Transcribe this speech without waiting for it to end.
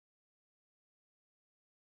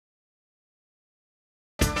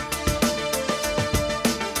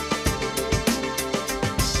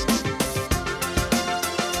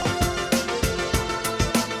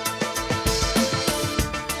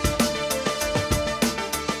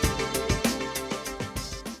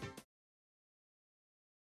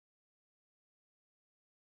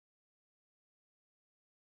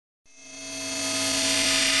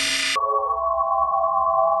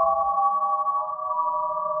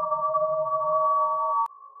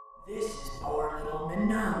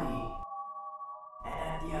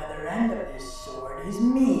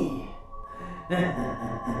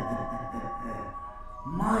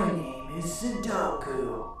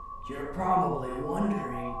You're probably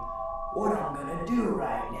wondering what I'm gonna do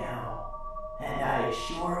right now. And I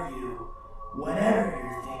assure you, whatever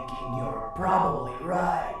you're thinking, you're probably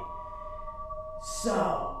right.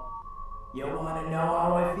 So, you wanna know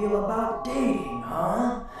how I feel about dating,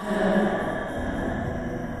 huh?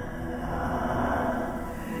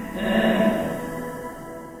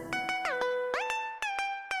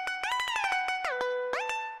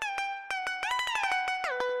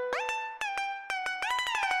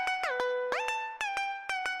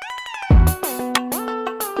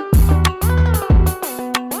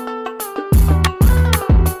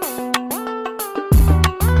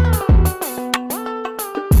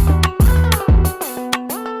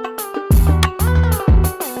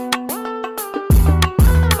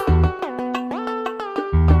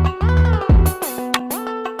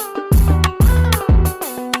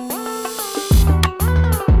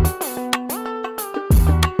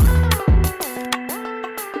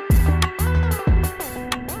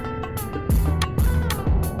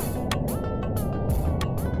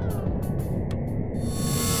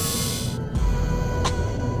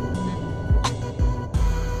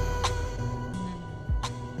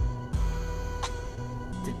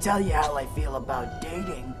 To tell you how I feel about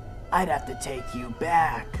dating, I'd have to take you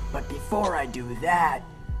back. But before I do that,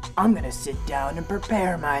 I'm gonna sit down and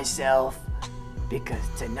prepare myself. Because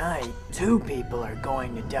tonight, 2 people are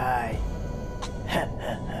going to die.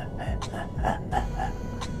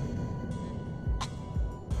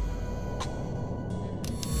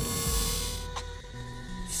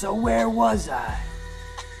 So where was I?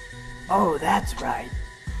 Oh, that's right.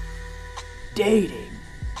 Dating.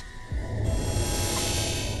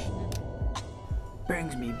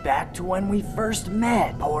 Brings me back to when we first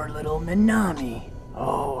met. Poor little Minami.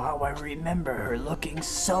 Oh, how I remember her looking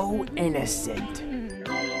so innocent.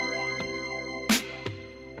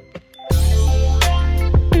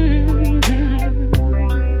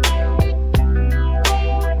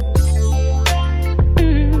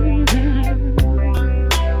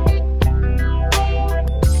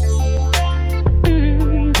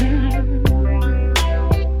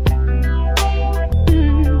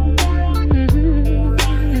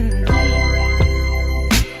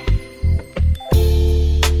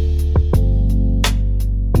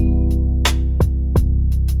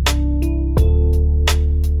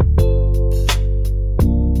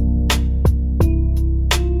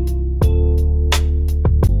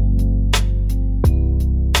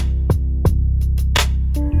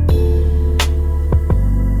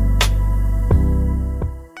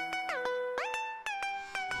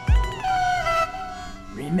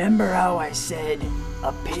 Remember how I said,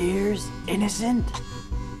 appears innocent?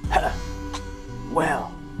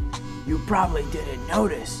 Well, you probably didn't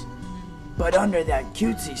notice, but under that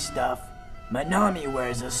cutesy stuff, Minami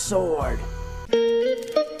wears a sword.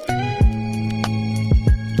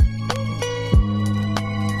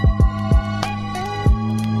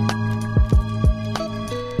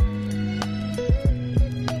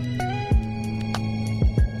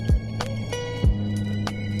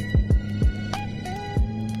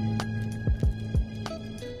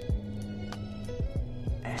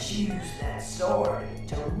 She used that sword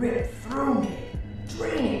to rip through me,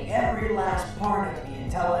 draining every last part of me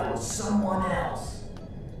until I was someone else.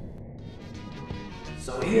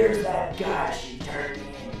 So here's that guy she turned me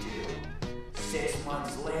into. 6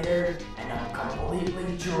 months later, and I'm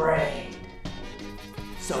completely drained.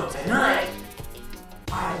 So tonight,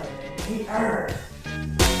 I live in the earth.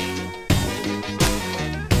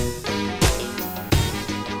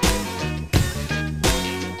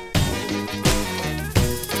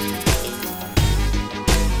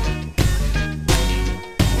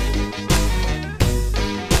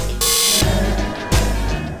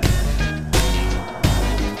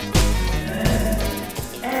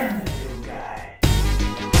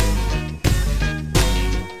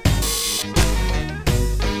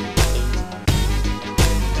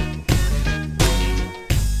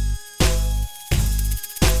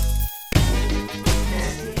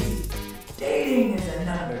 Dating is a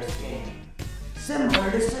numbers game, similar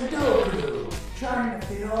to Sudoku, trying to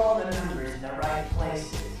fit all the numbers in the right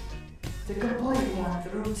places to complete 1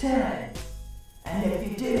 through 10. And if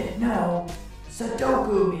you didn't know,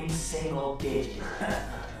 Sudoku means single digit.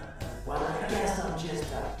 Well, I guess I'm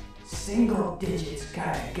just a single digits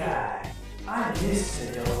kind of guy. I miss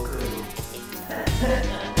Sudoku.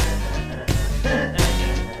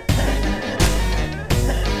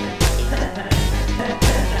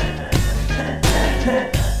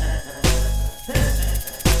 Ha